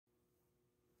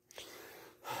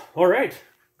All right,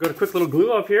 got a quick little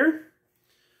glue up here.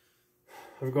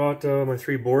 I've got my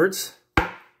 3 boards.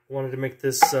 Wanted to make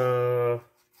this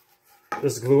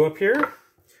this glue up here.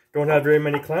 Don't have very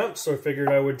many clamps, so I figured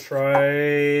I would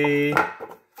try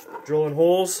drilling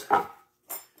holes,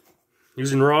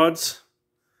 using rods,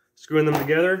 screwing them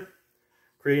together,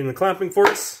 creating the clamping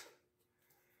force.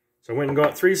 So I went and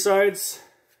got 3 sides,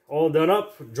 all done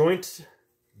up,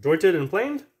 jointed and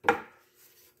planed.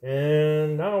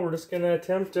 And now we're just going to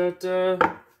attempt at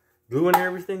gluing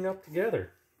everything up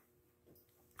together.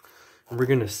 And we're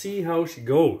going to see how she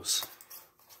goes.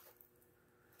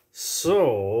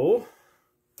 So,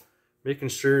 making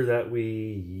sure that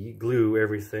we glue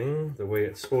everything the way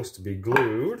it's supposed to be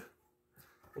glued.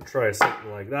 We'll try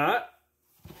something like that.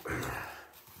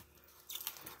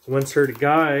 Once heard a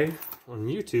guy on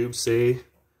YouTube say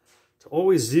to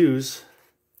always use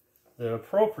the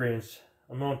appropriate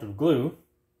amount of glue.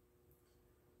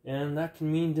 And that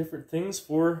can mean different things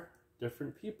for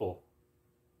different people.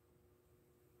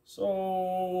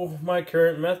 So my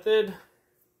current method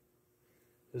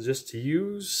is just to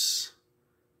use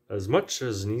as much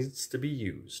as needs to be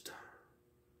used.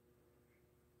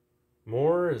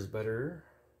 More is better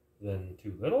than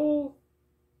too little.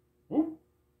 Whoop.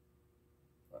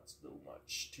 That's too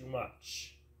much, too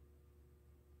much.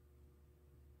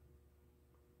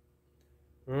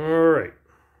 All right,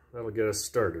 that'll get us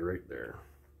started right there.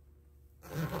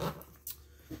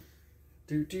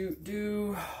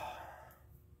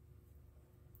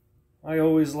 I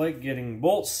always like getting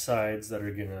both sides that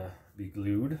are gonna be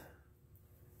glued.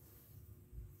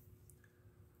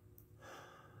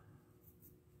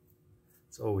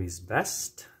 It's always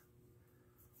best.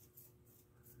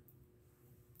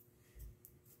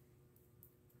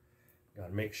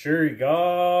 Gotta make sure you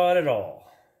got it all.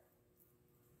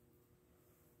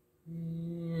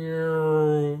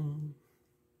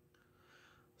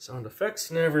 Sound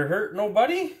effects never hurt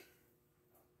nobody.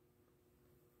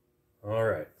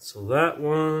 Alright, so that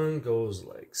one goes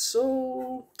like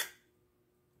so.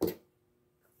 Get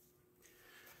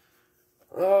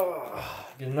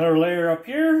another layer up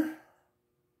here.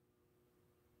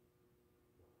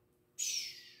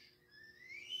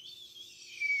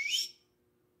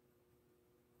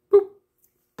 Boop.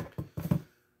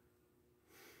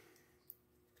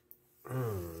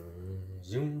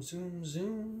 Zoom, zoom,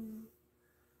 zoom.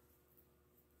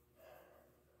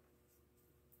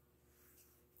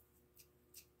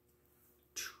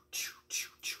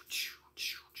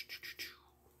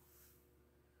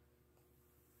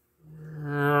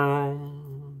 Let's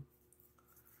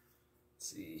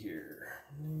see here.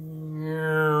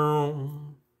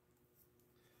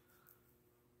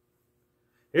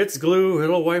 It's glue,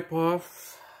 it'll wipe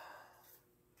off.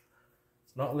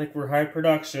 It's not like we're high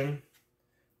production.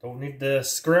 Don't need to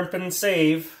scrimp and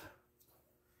save.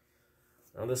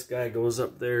 Now this guy goes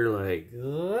up there like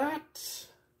that.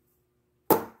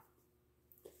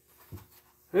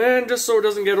 And just so it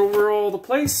doesn't get over all the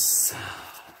place,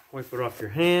 wipe it off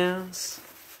your hands.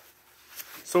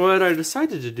 So what I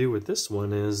decided to do with this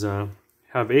one is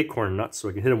have acorn nuts so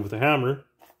I can hit them with a hammer.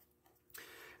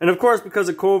 And of course, because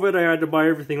of COVID, I had to buy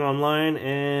everything online,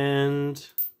 and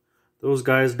those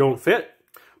guys don't fit.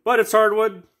 But it's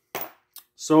hardwood,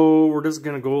 so we're just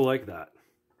going to go like that.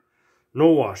 No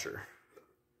washer.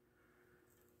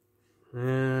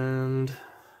 And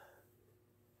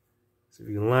see if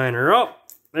we can line her up.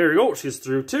 There we go, she's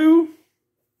through 2.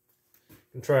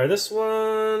 And try this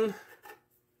one.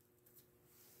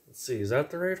 Let's see, is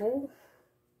that the right hole?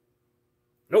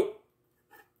 Nope.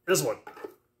 This one.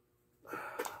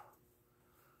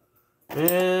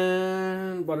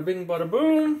 And bada bing, bada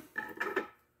boom.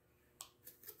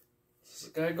 This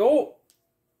guy go.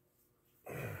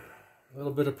 A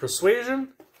little bit of persuasion.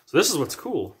 So this is what's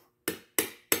cool.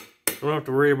 Don't have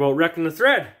to worry about wrecking the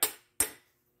thread.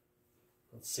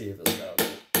 Let's see if it's got it.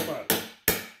 Come on.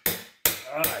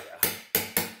 Ah,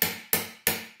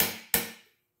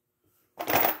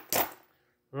 yeah.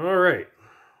 All right.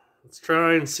 Let's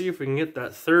try and see if we can get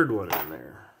that third one in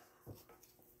there.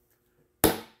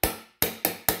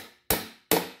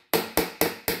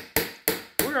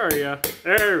 Where are you?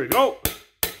 There we go.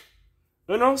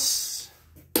 Unos.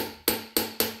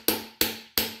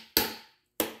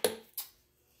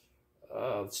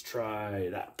 Let's try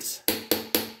that.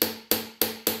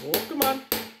 Oh, come on.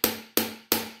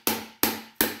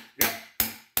 Yeah.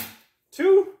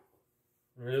 2.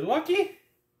 Really lucky.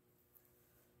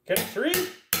 Get 3.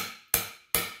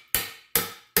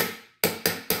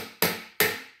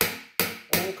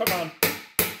 Oh, come on.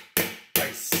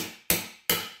 Nice.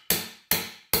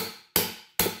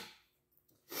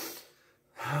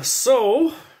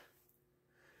 So,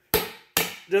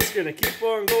 Just gonna keep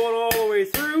on going all the way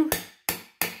through.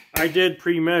 I did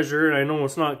pre-measure, and I know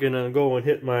it's not gonna go and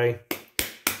hit my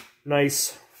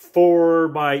nice 4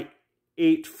 by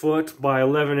 8 foot by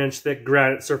 11 inch thick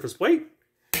granite surface plate.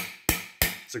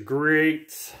 It's a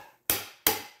great,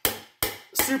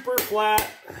 super flat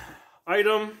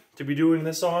item to be doing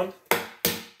this on.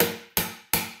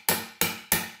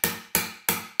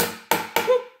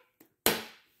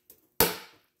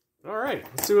 Alright,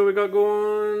 let's see what we got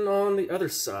going on the other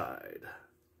side.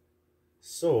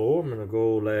 So, I'm going to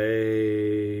go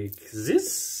like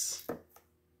this.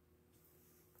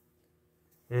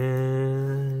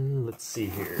 And let's see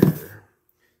here.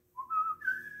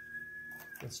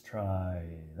 Let's try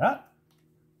that.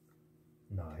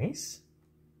 Nice.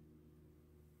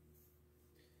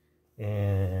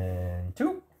 And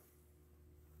 2.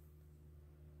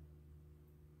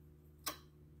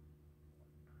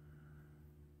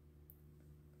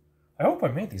 I hope I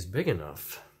made these big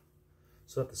enough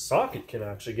so that the socket can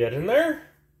actually get in there.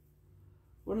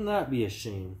 Wouldn't that be a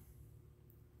shame?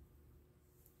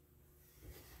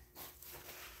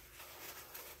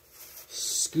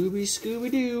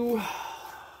 Scooby-Doo.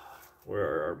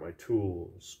 Where are my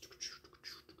tools?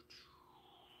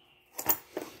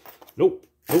 Nope.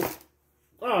 Nope.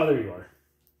 Ah, there you are.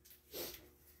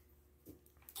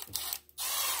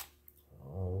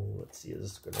 Oh, let's see, is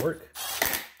this going to work?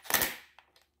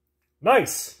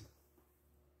 Nice!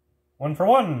 1 for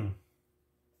 1.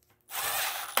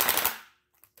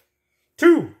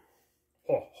 2!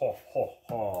 Ha, ha, ha,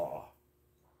 ha.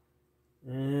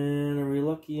 And are we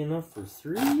lucky enough for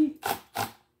 3?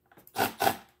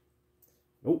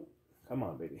 Nope. Come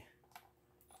on, baby.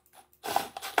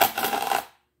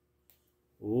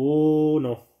 Oh,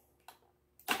 no.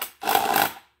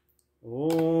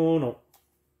 Oh, no.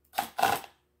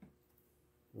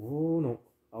 Oh, no.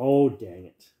 Oh, dang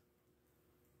it.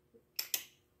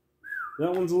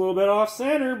 That one's a little bit off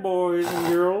center, boys and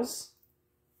girls.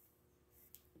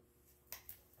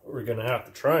 What we're going to have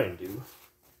to try and do.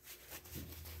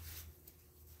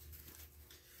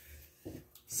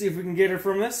 See if we can get her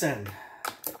from this end.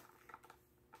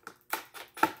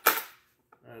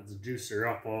 That's juicer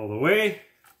up all the way.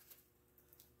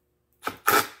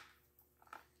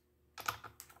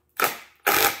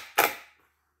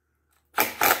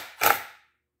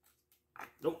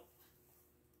 Nope.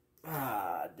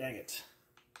 Ah, dang it.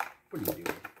 What are you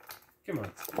doing? Come on,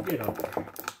 get on there.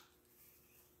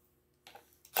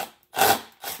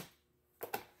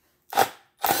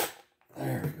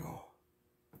 There we go.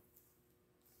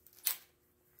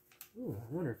 Ooh, I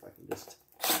wonder if I can just...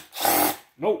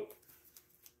 Nope.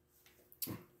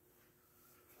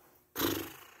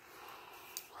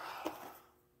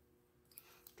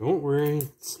 Don't worry,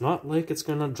 it's not like it's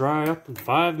gonna dry up in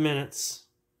 5 minutes.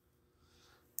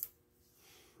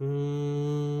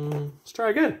 Let's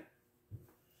try again.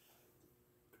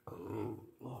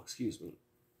 Oh, excuse me.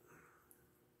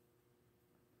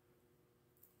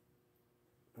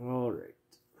 All right.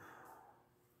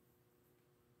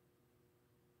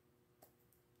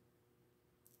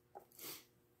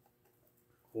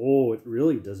 Oh, it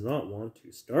really does not want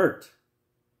to start.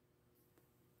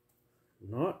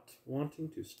 Not wanting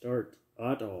to start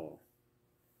at all.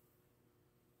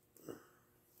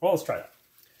 Well, let's try that.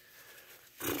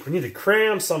 We need to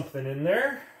cram something in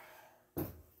there.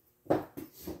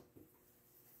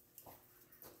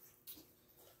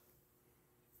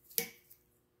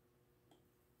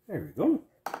 There we go.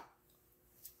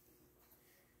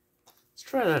 Let's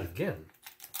try that again.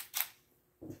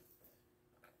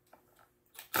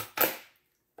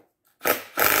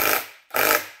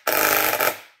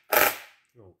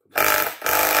 Oh, come on.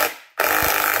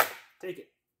 Take it.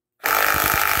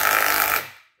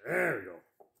 There we go.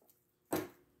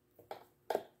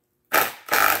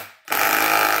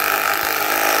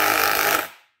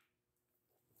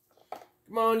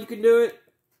 Come on, you can do it.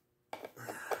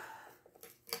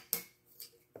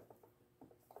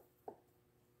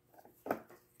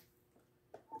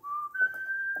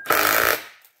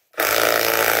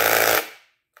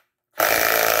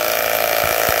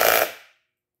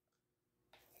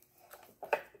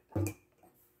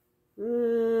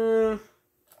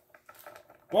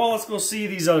 Well, let's go see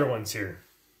these other ones here.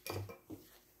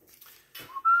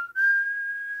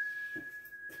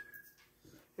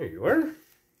 There you are.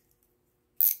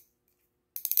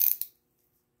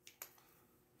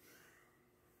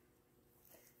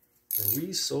 Are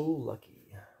we so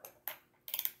lucky?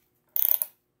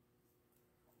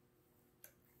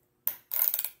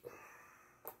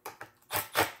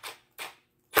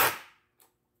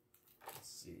 Let's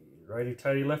see. Righty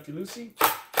tighty, lefty loosey.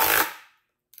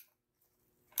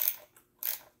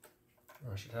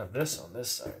 I should have this on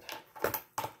this side.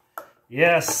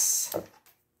 Yes!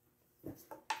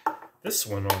 This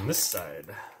one on this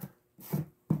side.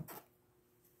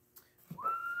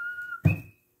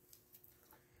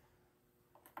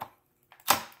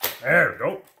 There we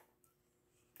go.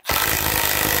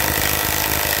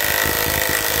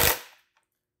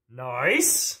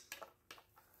 Nice.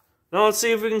 Now let's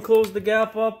see if we can close the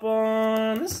gap up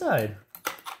on this side.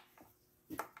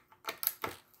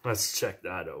 Let's check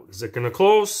that out. Is it gonna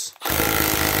close?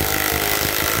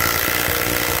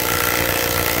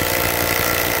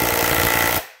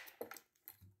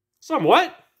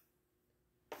 Somewhat.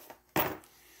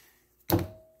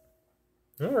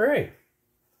 All right.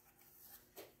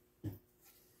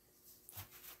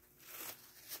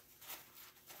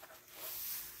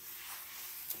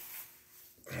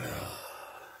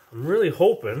 I'm really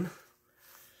hoping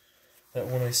that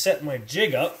when I set my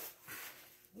jig up,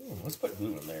 let's put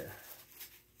glue in there,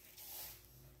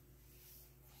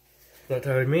 that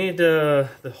I made the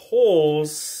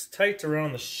holes tight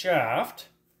around the shaft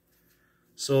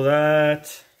so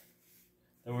that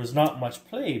there was not much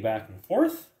play back and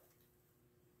forth.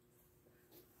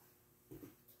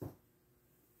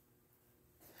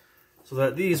 So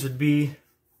that these would be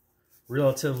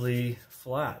relatively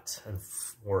flat,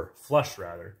 or flush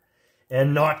rather.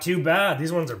 And not too bad.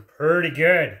 These ones are pretty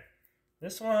good.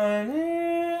 This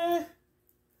one,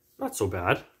 not so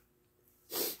bad.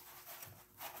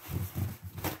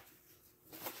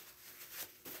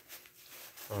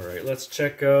 All right, let's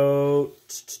check out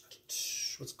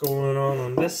what's going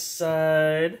on this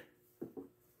side.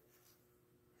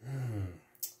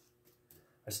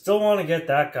 I still want to get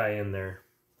that guy in there.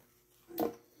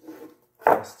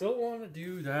 I still want to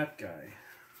do that guy.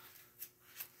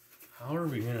 How are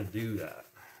we going to do that?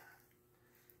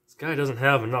 This guy doesn't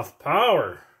have enough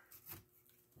power.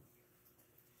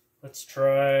 Let's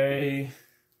try...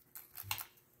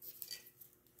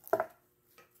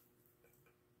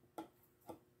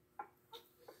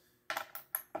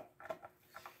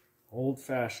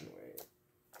 old-fashioned way.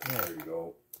 There we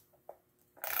go.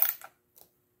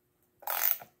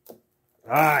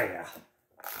 Ah, yeah.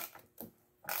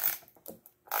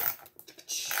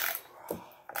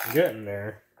 I'm getting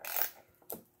there.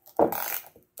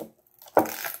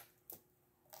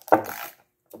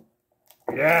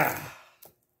 Yeah.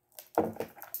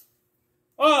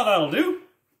 Oh, that'll do.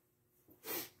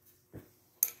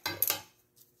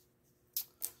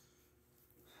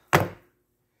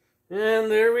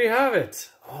 And there we have it.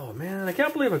 Oh man, I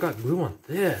can't believe I got glue on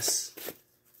this.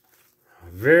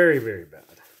 Very, very bad.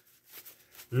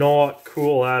 Not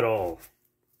cool at all.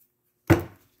 Don't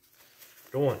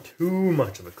want too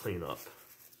much of a cleanup.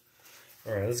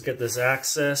 All right, let's get this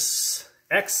excess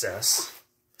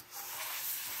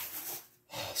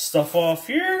stuff off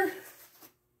here.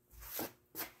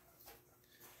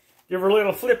 Give her a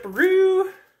little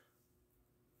flipperoo.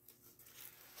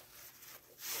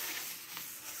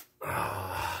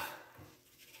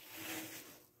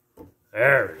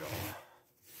 There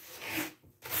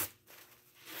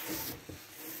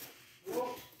we go.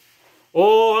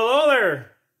 Oh, hello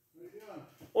there.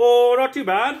 Oh, not too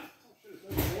bad.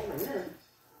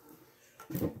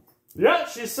 Yeah,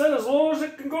 she said as low as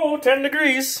it can go, 10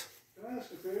 degrees. Can I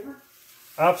ask a favor?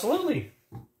 Absolutely.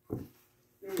 I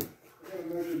gotta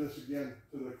measure this again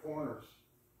to the corners.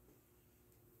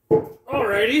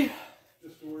 Alrighty.